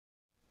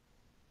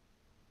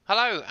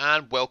Hello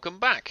and welcome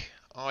back.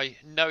 I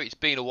know it's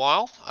been a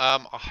while. I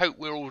hope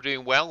we're all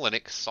doing well and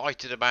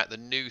excited about the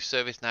new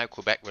ServiceNow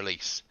Quebec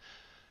release.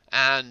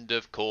 And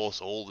of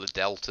course all the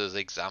Deltas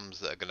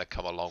exams that are going to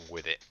come along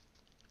with it.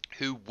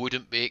 Who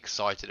wouldn't be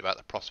excited about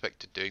the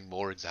prospect of doing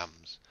more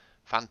exams?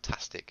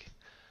 Fantastic.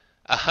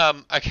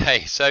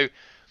 Okay, so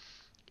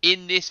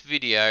in this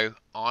video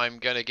I'm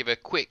going to give a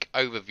quick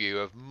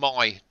overview of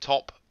my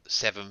top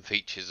 7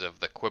 features of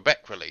the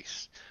Quebec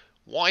release.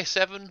 Why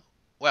 7?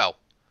 Well,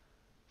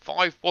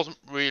 5 wasn't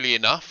really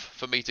enough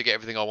for me to get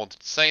everything I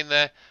wanted to say in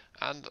there,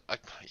 and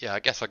I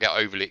guess I get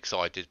overly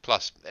excited,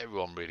 plus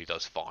everyone really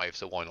does 5,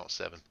 so why not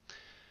 7?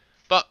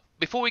 But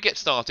before we get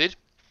started,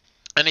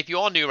 and if you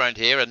are new around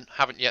here and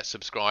haven't yet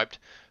subscribed,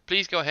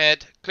 please go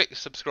ahead, click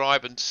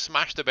subscribe and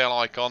smash the bell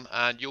icon,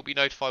 and you'll be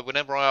notified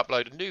whenever I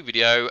upload a new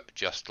video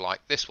just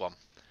like this one.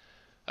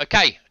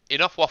 Okay,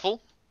 enough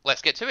waffle,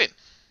 let's get to it.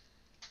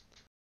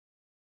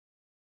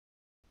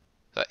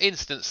 So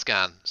instance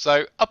scan.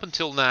 So up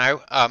until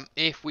now,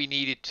 if we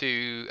needed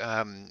to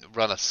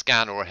run a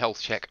scan or a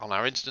health check on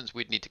our instance,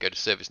 we'd need to go to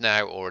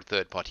ServiceNow or a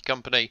third-party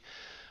company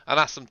and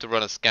ask them to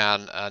run a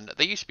scan. And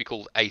they used to be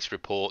called ACE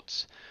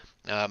reports.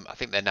 I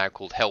think they're now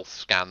called health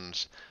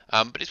scans.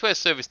 But it's where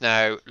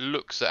ServiceNow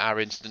looks at our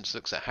instance,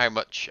 looks at how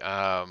much,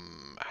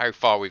 how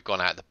far we've gone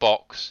out of the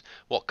box,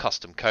 what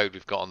custom code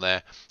we've got on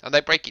there, and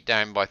they break it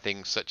down by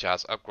things such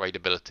as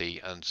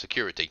upgradability and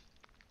security,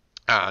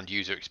 and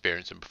user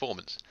experience and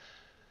performance.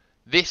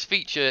 This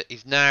feature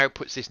is now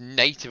puts this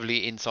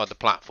natively inside the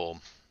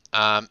platform,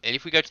 and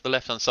if we go to the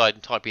left hand side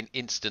and type in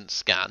instance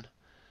scan,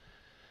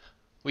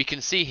 we can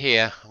see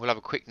here, we'll have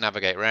a quick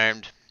navigate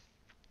around,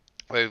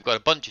 where we've got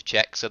a bunch of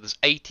checks. So there's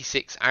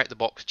 86 out the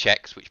box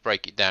checks which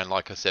break it down,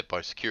 like I said,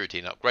 by security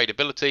and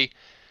upgradability,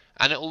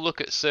 and it will look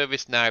at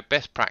ServiceNow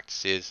best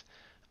practices,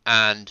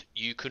 and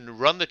you can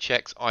run the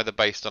checks either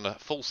based on a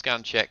full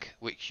scan check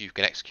which you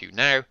can execute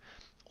now,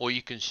 or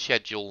you can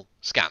schedule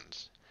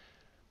scans.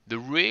 The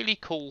really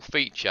cool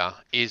feature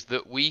is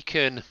that we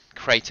can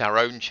create our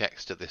own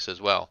checks to this as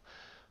well.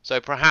 So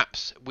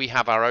perhaps we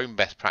have our own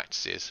best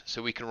practices,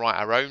 so we can write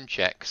our own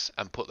checks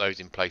and put those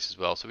in place as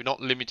well. So we're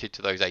not limited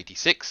to those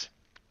 86.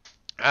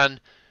 And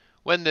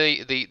when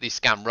the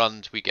scan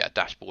runs, we get a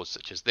dashboard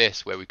such as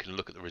this, where we can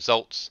look at the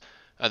results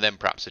and then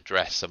perhaps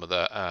address some of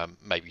the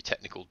maybe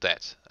technical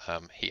debt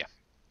here.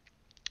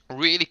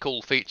 Really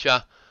cool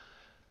feature.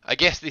 I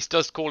guess this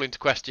does call into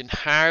question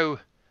how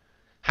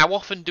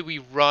often do we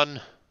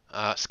run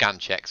scan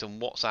checks,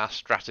 and what's our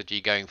strategy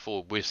going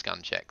forward with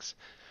scan checks?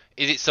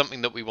 Is it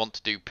something that we want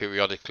to do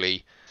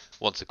periodically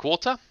once a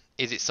quarter?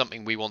 Is it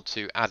something we want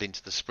to add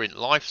into the sprint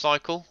life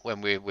cycle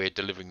when we're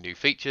delivering new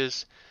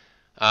features?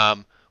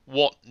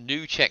 What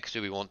new checks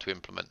do we want to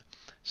implement?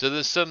 So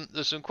there's some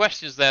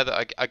questions there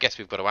that I guess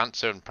we've got to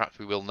answer, and perhaps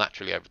we will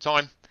naturally over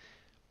time.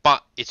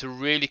 But it's a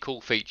really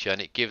cool feature,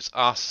 and it gives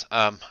us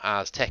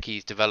as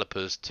techies,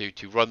 developers,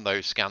 to run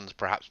those scans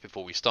perhaps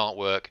before we start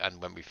work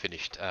and when we've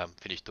finished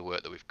the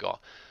work that we've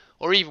got.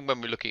 Or even when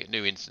we're looking at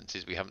new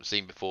instances we haven't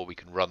seen before, we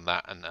can run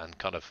that and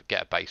kind of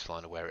get a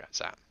baseline of where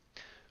it's at.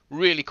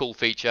 Really cool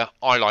feature.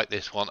 I like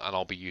this one and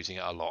I'll be using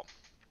it a lot.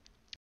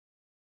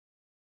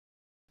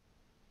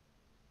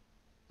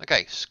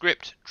 Okay,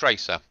 script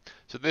tracer.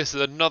 So this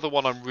is another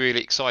one I'm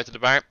really excited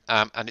about,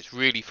 and it's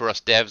really for us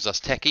devs, us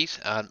techies,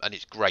 and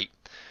it's great.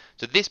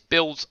 So this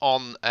builds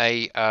on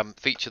a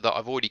feature that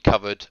I've already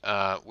covered,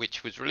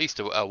 which was released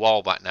a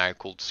while back now,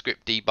 called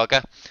script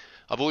debugger.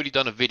 I've already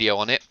done a video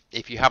on it.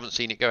 If you haven't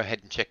seen it, go ahead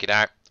and check it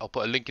out. I'll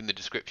put a link in the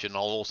description.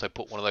 I'll also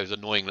put one of those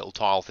annoying little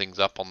tile things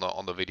up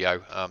on the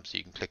video, so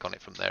you can click on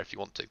it from there if you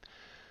want to.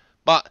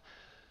 But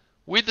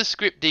with the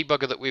script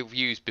debugger that we've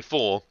used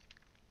before,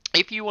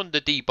 if you wanted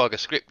to debug a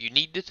script, you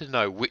needed to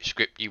know which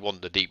script you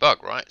wanted to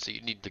debug, right? So you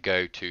need to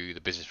go to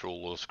the business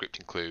rule or script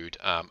include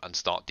and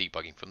start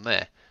debugging from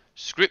there.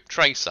 Script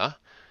tracer,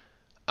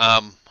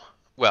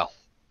 well,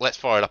 let's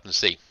fire it up and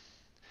see.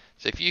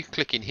 So if you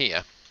click in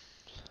here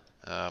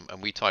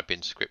and we type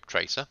in script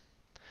tracer,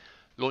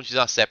 launches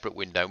our separate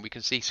window, and we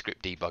can see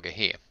script debugger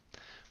here.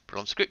 But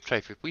on script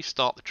tracer, if we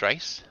start the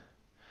trace,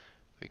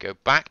 we go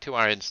back to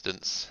our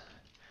instance,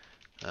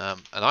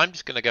 and I'm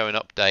just going to go and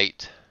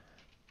update.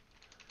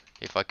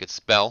 If I could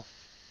spell.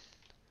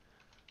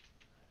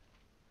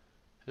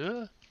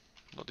 Not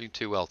doing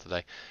too well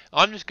today.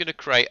 I'm just going to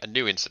create a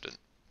new incident.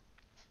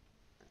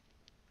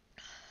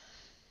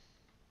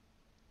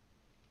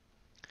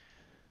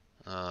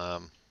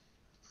 That'll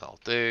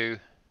do.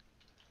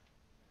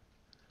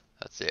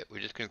 That's it.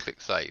 We're just going to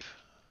click save.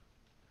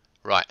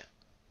 Right.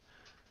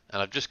 And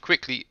I've just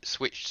quickly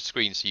switched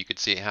screens so you could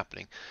see it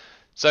happening.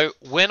 So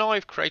when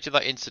I've created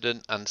that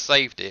incident and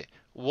saved it,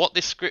 what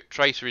this script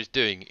tracer is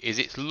doing is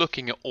it's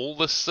looking at all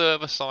the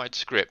server-side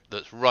script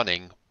that's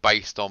running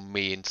based on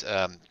me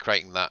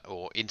creating that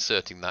or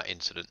inserting that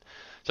incident.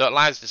 So it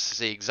allows us to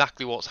see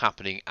exactly what's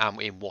happening and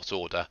in what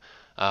order.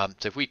 So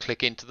if we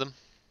click into them,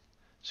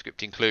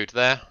 script include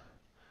there,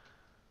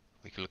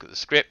 we can look at the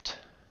script,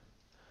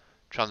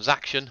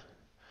 transaction.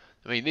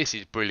 I mean, this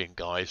is brilliant,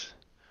 guys.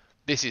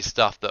 This is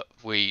stuff that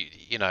we,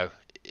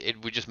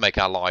 it would just make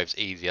our lives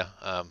easier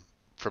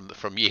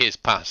from years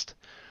past.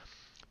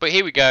 But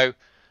here we go.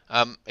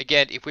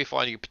 Again, if we're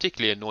finding a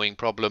particularly annoying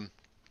problem,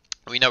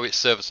 we know it's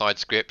server-side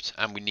script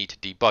and we need to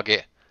debug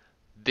it.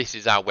 This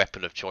is our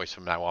weapon of choice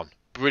from now on.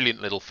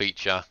 Brilliant little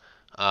feature.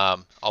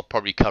 I'll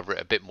probably cover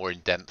it a bit more in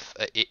depth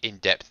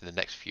in the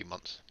next few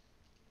months.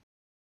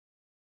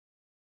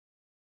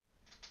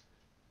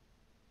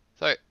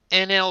 So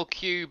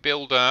NLQ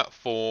Builder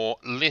for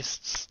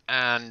lists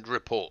and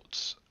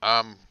reports.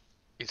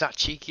 Is that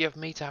cheeky of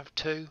me to have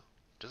two?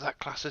 Does that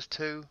class as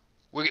two?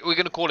 We're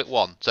going to call it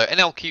one. So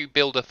NLQ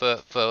Builder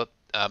for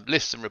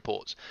lists and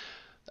reports.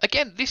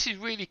 Again, this is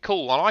really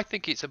cool, and I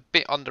think it's a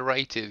bit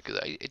underrated because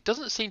it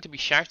doesn't seem to be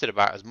shouted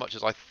about as much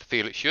as I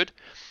feel it should.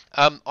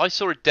 I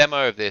saw a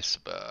demo of this,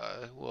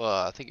 well,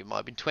 I think it might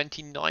have been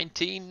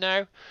 2019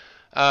 now,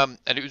 and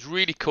it was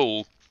really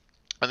cool.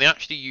 And they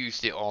actually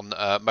used it on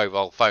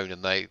mobile phone,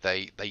 and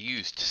they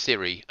used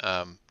Siri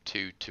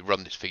to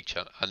run this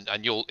feature,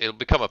 and it'll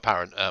become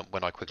apparent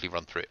when I quickly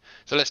run through it.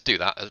 So let's do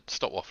that.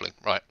 Stop waffling.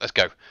 Right, let's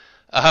go.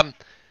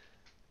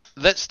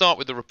 Let's start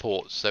with the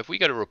reports. So if we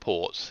go to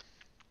reports,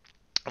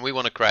 and we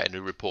want to create a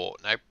new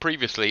report. Now,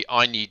 previously,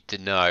 I need to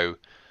know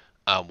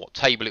what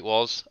table it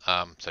was,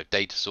 so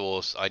data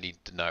source. I need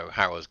to know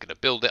how I was going to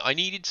build it. I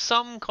needed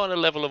some kind of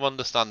level of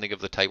understanding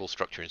of the table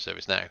structure in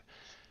ServiceNow.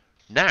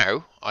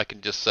 Now I can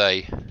just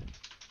say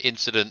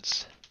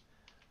incidents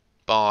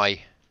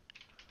by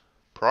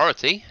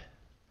priority,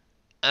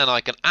 and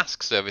I can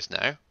ask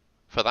ServiceNow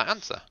for that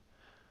answer.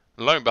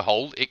 Lo and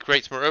behold, it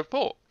creates my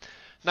report.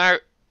 Now,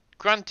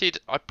 granted,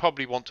 I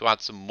probably want to add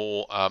some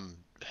more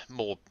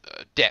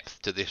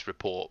depth to this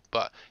report,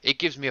 but it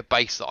gives me a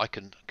base that I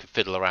can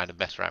fiddle around and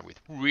mess around with.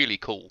 Really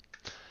cool.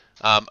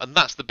 And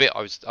that's the bit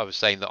I was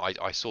saying that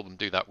I saw them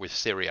do that with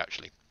Siri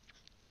actually.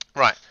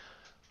 Right.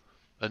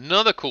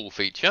 Another cool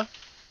feature,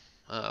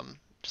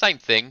 same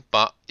thing,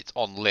 but it's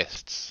on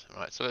lists.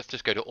 Right, so let's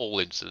just go to all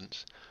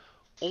incidents.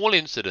 All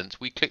incidents,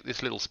 we click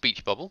this little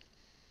speech bubble.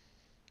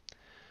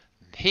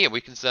 Here we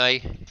can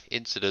say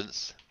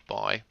incidents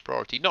by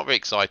priority. Not very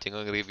exciting,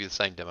 I'm going to give you the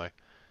same demo.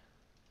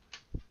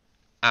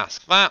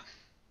 Ask that.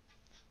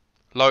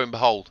 Lo and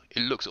behold,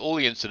 it looks at all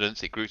the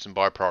incidents, it groups them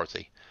by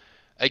priority.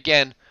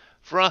 Again,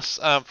 for us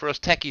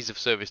techies of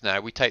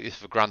ServiceNow, we take this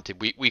for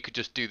granted. We could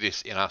just do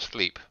this in our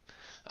sleep.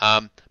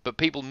 But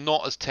people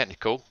not as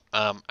technical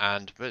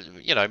and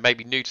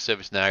maybe new to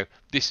ServiceNow,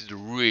 this is a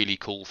really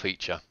cool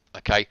feature.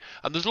 Okay,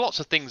 and there's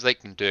lots of things they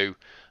can do,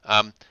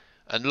 and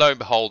lo and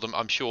behold,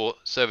 I'm sure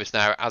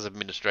ServiceNow as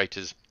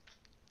administrators,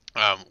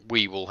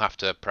 we will have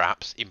to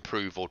perhaps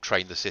improve or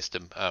train the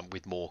system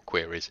with more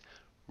queries.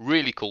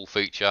 Really cool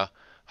feature.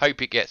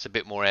 Hope it gets a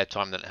bit more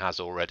airtime than it has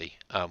already.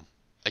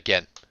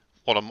 Again,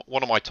 one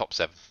of my top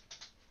 7.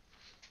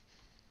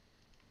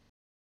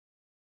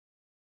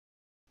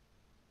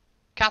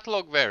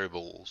 Catalog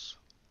variables.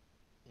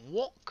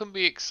 What can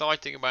be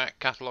exciting about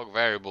catalog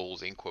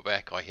variables in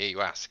Quebec, I hear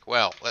you ask?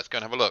 Well, let's go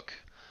and have a look.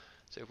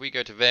 So if we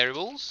go to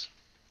variables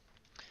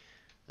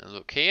and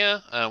look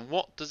here,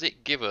 what does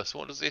it give us?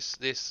 What does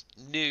this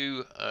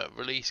new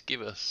release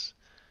give us?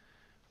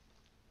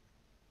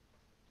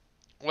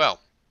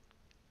 Well,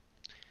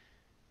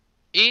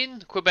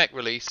 in Quebec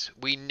release,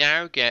 we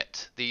now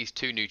get these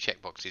 2 new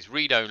checkboxes,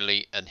 read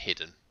only and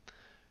hidden.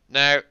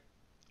 Now,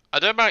 I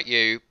don't know about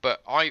you,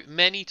 but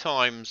many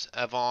times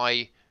have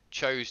I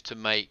chose to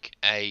make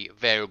a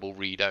variable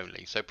read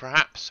only. So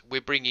perhaps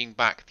we're bringing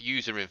back the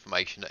user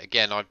information.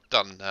 Again, I've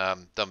done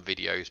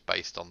videos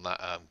based on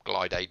that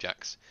Glide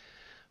Ajax,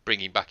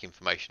 bringing back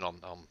information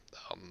on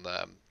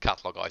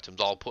catalog items.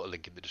 I'll put a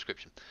link in the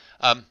description.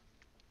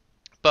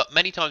 But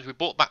many times we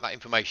brought back that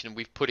information and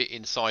we've put it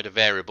inside a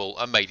variable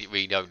and made it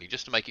read only,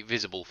 just to make it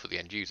visible for the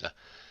end user.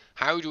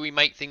 How do we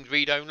make things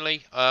read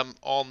only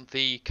on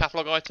the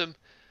catalog item?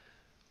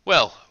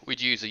 Well,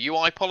 we'd use a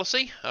UI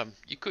policy.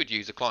 You could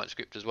use a client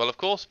script as well, of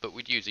course, but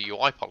we'd use a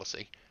UI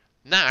policy.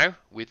 Now,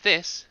 with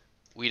this,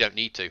 we don't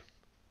need to.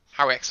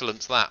 How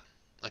excellent's that?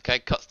 Okay,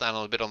 cuts down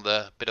on a bit of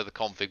the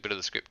config, bit of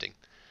the scripting.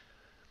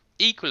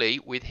 Equally,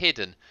 with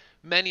hidden,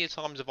 many a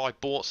times have I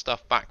bought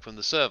stuff back from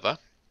the server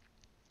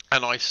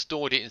and I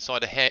stored it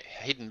inside a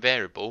hidden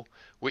variable,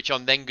 which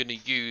I'm then going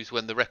to use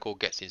when the record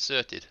gets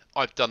inserted.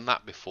 I've done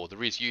that before.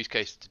 There is use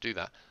cases to do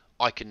that.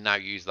 I can now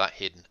use that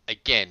hidden.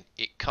 Again,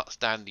 it cuts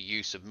down the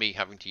use of me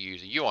having to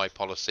use a UI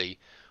policy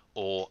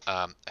or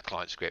a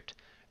client script.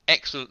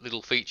 Excellent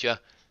little feature,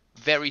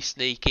 very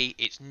sneaky.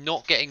 It's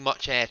not getting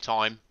much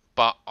airtime,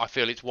 but I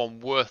feel it's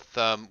one worth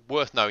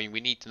knowing. We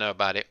need to know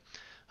about it,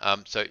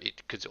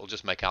 because it will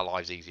just make our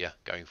lives easier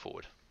going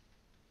forward.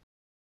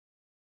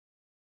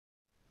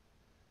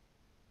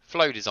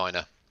 Flow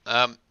Designer.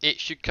 It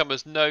should come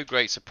as no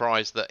great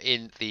surprise that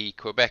in the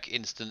Quebec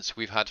instance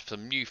we've had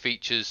some new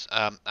features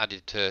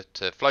added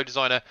to Flow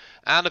Designer,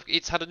 and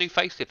it's had a new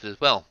facelift as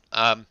well,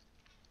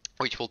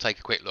 which we'll take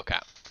a quick look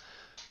at.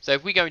 So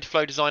if we go into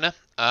Flow Designer,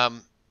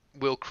 I've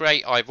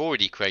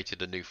already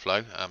created a new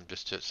flow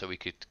just so we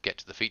could get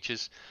to the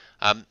features.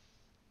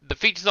 The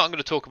features that I'm going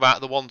to talk about are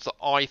the ones that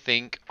I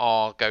think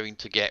are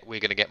we're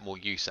going to get more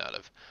use out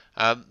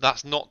of.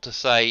 That's not to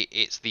say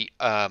it's the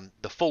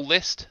full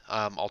list.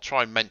 I'll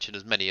try and mention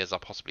as many as I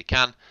possibly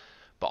can,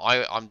 but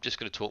I'm just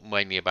going to talk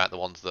mainly about the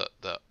ones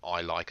that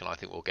I like and I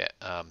think we'll get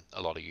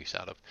a lot of use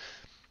out of.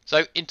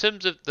 So in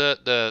terms of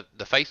the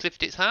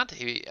facelift it's had,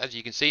 as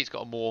you can see, it's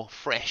got a more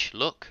fresh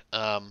look.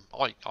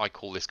 I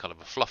call this kind of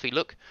a fluffy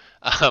look,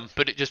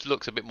 but it just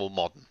looks a bit more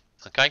modern.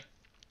 Okay.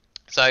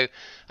 So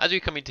as we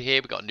come into here,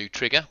 we've got a new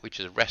trigger, which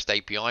is a REST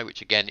API,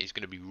 which again is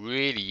going to be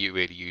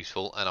really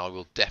useful, and I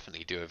will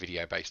definitely do a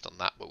video based on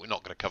that, but we're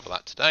not going to cover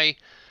that today.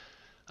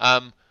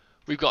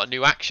 We've got a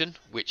new action,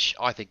 which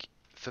I think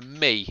for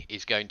me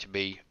is going to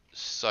be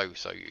so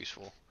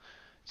useful.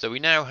 So we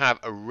now have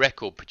a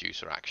record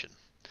producer action.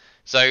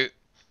 So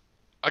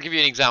I'll give you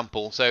an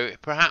example. So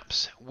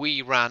perhaps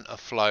we ran a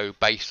flow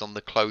based on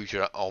the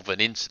closure of an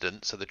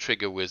incident. So the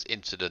trigger was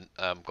incident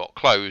got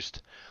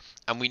closed,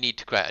 and we need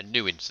to create a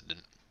new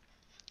incident.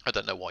 I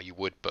don't know why you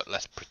would, but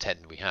let's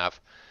pretend we have.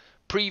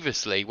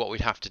 Previously, what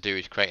we'd have to do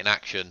is create an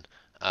action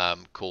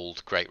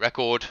called create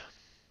record,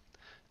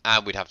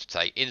 and we'd have to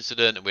say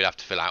incident, and we'd have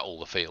to fill out all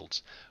the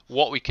fields.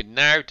 What we can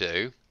now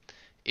do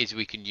is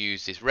we can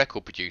use this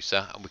record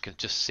producer, and we can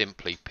just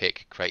simply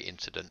pick create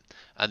incident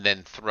and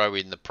then throw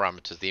in the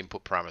parameters, the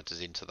input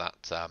parameters into that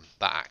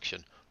that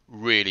action.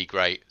 Really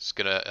great. It's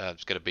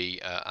gonna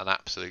be an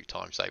absolute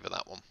time saver,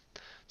 that one.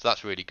 So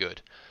that's really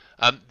good.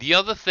 The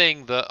other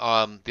thing that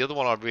the other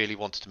one I really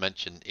wanted to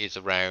mention is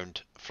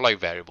around flow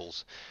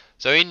variables.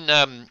 So in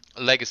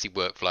legacy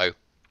workflow,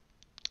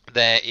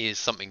 there is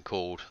something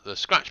called the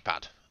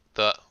scratchpad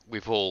that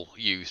we've all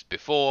used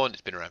before, and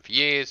it's been around for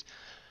years,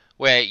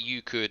 where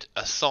you could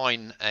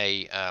assign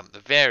a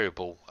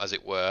variable, as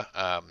it were,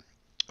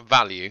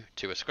 value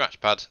to a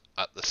scratchpad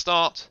at the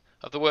start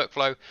of the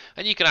workflow,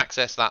 and you can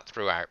access that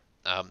throughout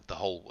the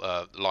whole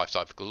life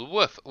cycle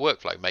of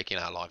workflow, making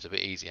our lives a bit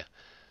easier.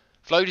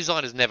 Flow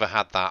Designer's never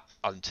had that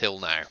until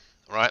now,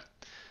 right?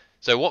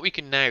 So what we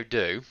can now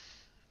do,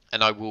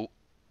 and I will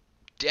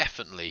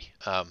definitely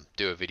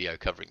do a video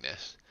covering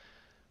this,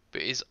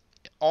 but is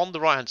on the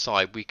right hand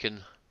side we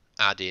can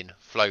add in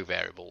flow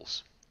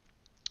variables.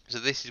 So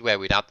this is where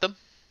we'd add them.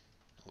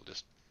 We'll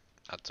just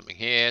add something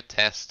here,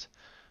 test,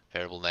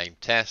 variable name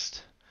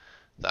test,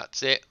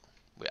 that's it.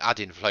 We add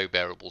in flow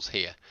variables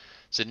here.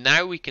 So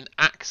now we can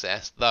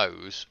access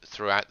those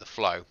throughout the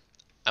flow.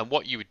 And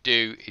what you would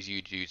do is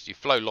you'd use your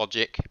flow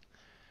logic,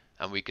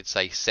 and we could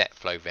say set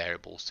flow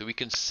variables. So we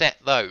can set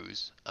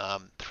those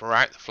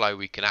throughout the flow.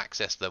 We can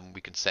access them,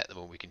 we can set them,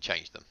 and we can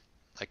change them.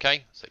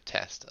 Okay, so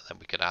test, and then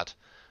we can add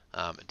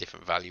a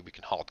different value. We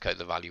can hard code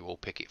the value or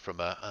pick it from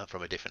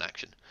a different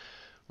action.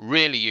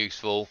 Really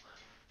useful.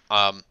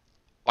 I'm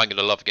going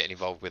to love getting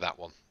involved with that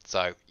one.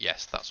 So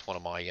yes, that's one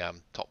of my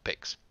top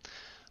picks.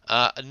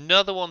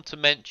 Another one to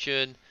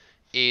mention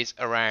is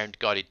around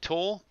guided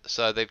tour.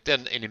 So they've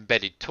done an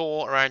embedded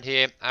tour around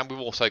here, and we've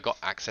also got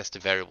access to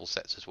variable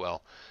sets as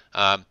well.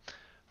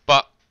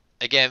 But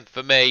again,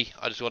 for me,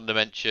 I just wanted to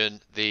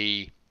mention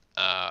the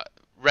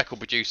record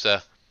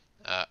producer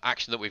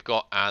action that we've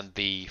got and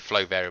the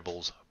flow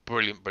variables.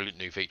 Brilliant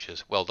new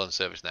features. Well done,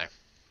 ServiceNow.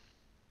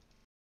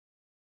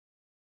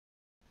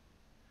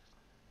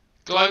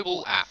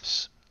 Global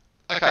apps.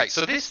 Okay,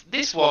 so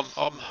this one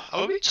I'm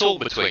a bit torn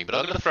between, but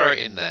I'm going to throw it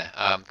in there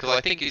because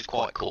I think it's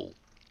quite cool,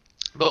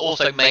 but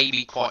also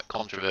maybe quite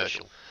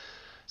controversial.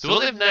 So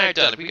what they've now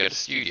done, if we go to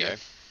Studio,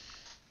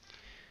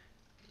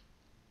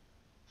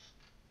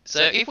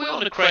 so if we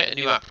want to create a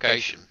new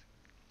application,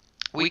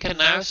 we can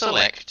now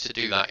select to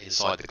do that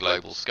inside the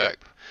global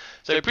scope.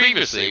 So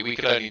previously we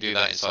could only do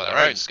that inside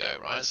our own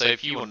scope, right? So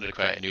if you wanted to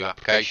create a new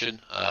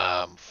application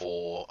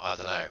for, I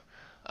don't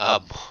know,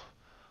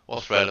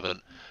 what's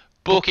relevant,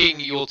 booking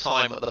your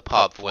time at the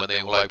pub for when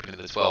they will open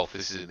in the 12th,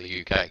 this is in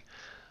the UK,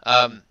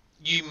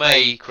 you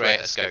may create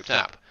a scoped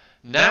app.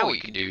 Now what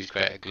you can do is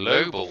create a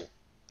global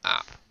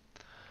app,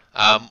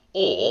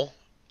 or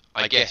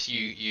I guess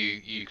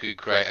you could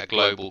create a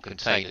global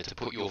container to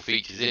put your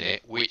features in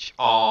it, which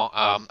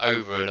are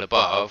over and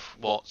above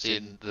what's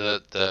in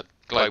the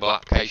global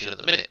application at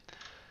the minute.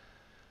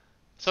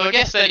 So I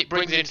guess then it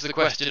brings into the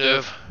question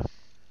of,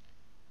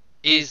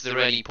 is there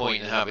any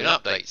point in having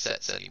update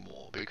sets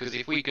anymore? Because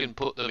if we can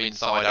put them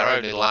inside our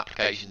own little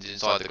applications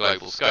inside the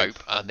global scope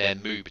and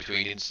then move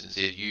between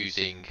instances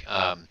using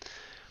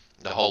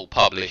the whole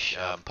publish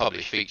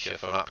feature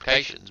from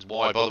applications,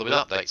 why bother with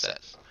update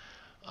sets?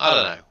 I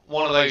don't know.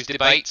 One of those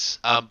debates,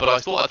 but I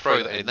thought I'd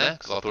throw that in there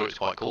because I thought it was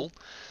quite cool.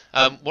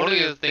 One of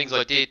the other things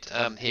I did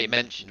hear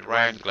mentioned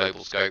around the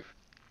global scope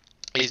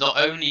is not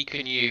only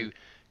can you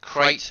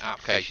create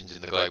applications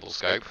in the global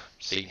scope,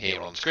 seen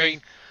here on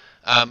screen,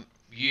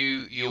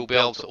 you'll be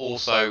able to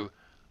also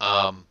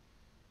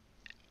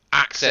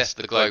access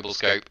the global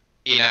scope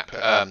in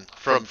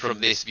from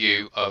this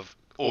view of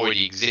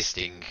already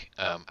existing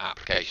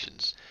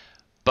applications,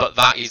 but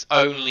that is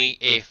only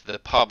if the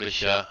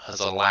publisher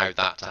has allowed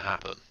that to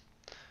happen.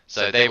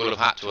 So they will have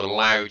had to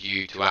allow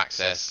you to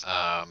access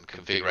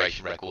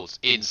configuration records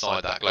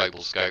inside that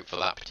global scope for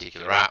that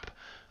particular app,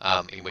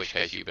 in which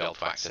case you'll be able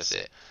to access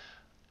it.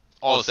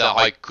 Honestly,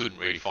 I couldn't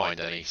really find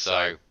any,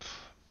 so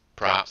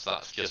perhaps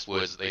that's just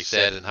words that they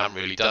said and haven't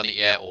really done it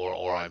yet,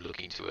 or I'm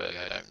looking too early,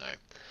 I don't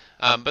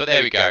know. But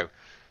there we go.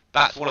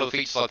 That's one of the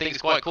features I think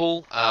is quite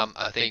cool.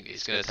 I think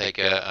it's going to take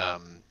a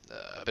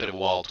bit of a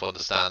while to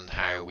understand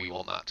how we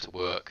want that to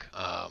work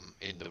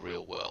in the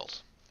real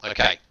world.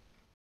 Okay.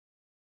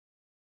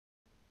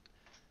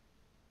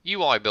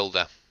 UI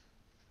Builder.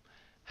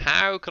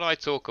 How can I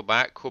talk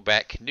about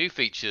Quebec new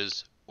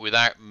features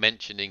without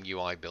mentioning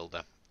UI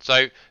Builder?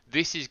 So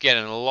this is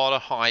getting a lot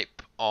of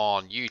hype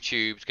on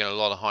YouTube, it's getting a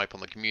lot of hype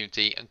on the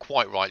community, and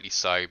quite rightly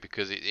so,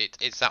 because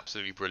it's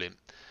absolutely brilliant.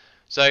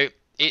 So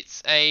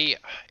it's a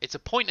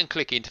point and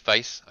click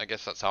interface, I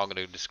guess that's how I'm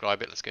going to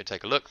describe it. Let's go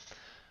take a look.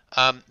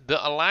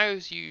 That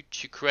allows you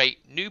to create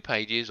new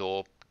pages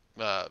or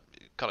kind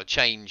of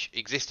change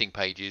existing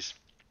pages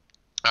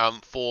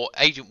for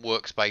Agent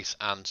Workspace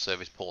and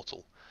Service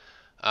Portal.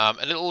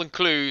 And it will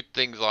include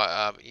things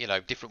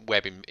like different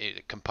web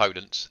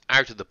components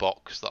out of the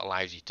box that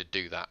allows you to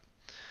do that.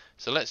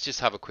 So let's just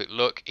have a quick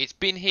look. It's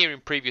been here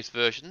in previous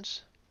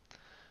versions,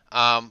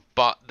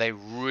 but they've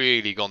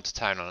really gone to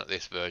town on it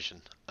this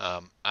version,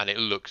 and it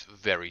looks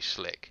very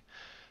slick.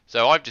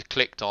 So I've just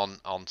clicked on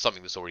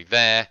something that's already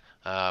there.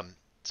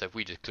 So if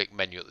we just click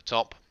menu at the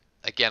top,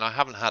 again, I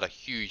haven't had a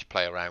huge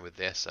play around with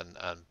this,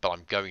 but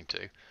I'm going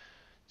to.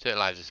 So it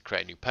allows us to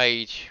create a new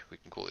page. We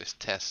can call this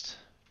test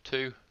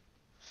 2.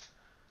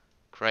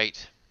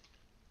 Great.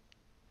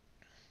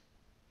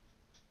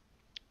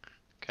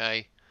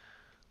 Okay.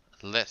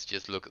 Let's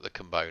just look at the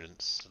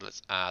components. So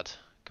let's add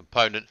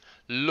component.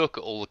 Look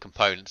at all the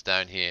components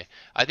down here.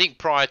 I think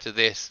prior to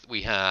this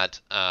we had,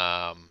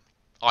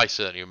 I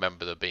certainly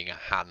remember there being a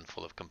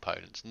handful of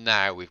components.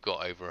 Now we've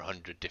got over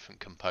 100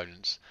 different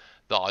components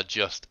that are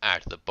just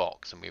out of the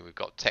box. I mean, we've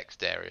got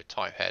text area,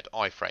 type head,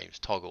 iframes,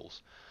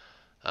 toggles,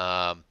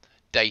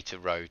 data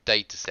row,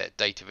 data set,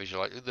 data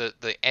visual.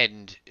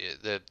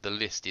 The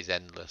list is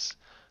endless.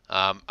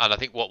 And I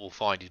think what we'll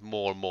find is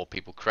more and more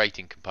people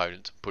creating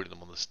components and putting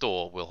them on the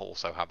store will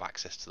also have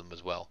access to them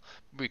as well.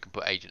 We can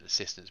put agent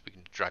assistants, we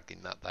can drag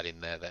in that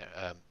in there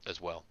as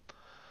well.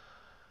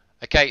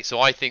 Okay, so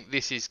I think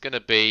this is going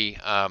to be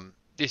an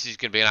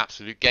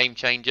absolute game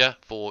changer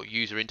for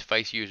user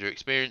interface, user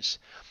experience.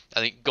 I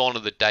think gone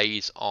are the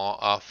days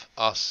of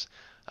us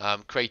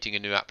creating a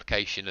new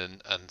application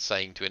and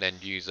saying to an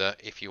end user,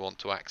 if you want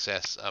to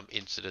access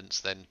incidents,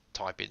 then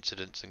type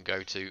incidents and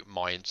go to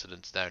my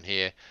incidents down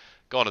here.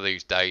 Gone are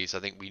those days. I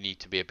think we need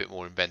to be a bit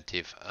more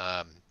inventive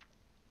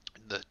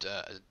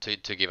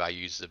to give our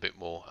users a bit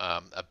more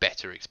a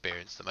better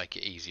experience, to make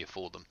it easier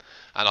for them.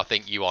 And I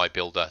think UI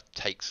Builder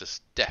takes us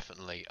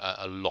definitely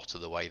a lot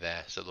of the way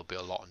there, so there'll be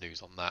a lot of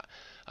news on that,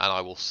 and I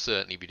will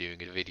certainly be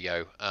doing a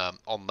video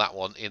on that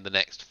one in the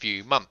next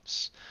few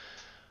months.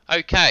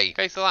 Okay,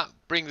 so that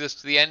brings us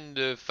to the end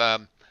of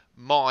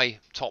my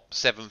top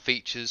 7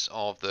 features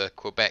of the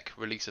Quebec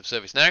release of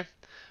ServiceNow.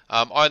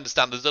 I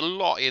understand there's a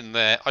lot in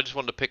there. I just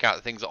wanted to pick out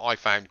the things that I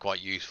found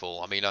quite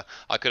useful. I mean,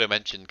 I could have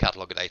mentioned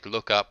catalog and data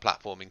lookup,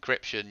 platform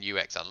encryption,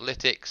 UX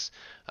analytics,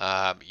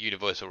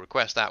 universal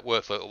request app,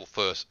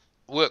 workforce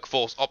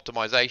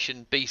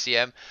optimization,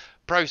 BCM,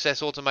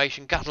 process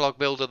automation, catalog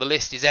builder. The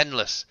list is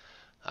endless.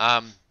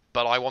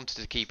 But I wanted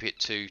to keep it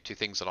to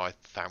things that I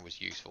found was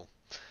useful.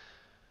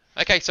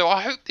 Okay, so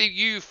I hope that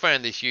you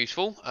found this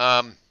useful.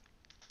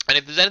 And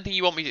if there's anything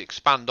you want me to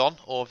expand on,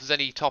 or if there's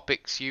any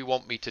topics you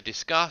want me to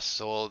discuss,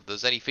 or if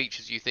there's any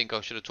features you think I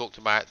should have talked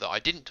about that I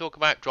didn't talk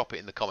about, drop it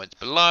in the comments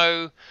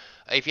below.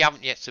 If you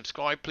haven't yet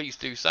subscribed, please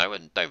do so,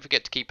 and don't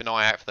forget to keep an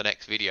eye out for the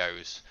next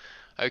videos.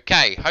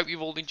 Okay, hope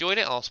you've all enjoyed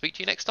it, and I'll speak to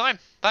you next time.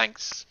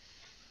 Thanks.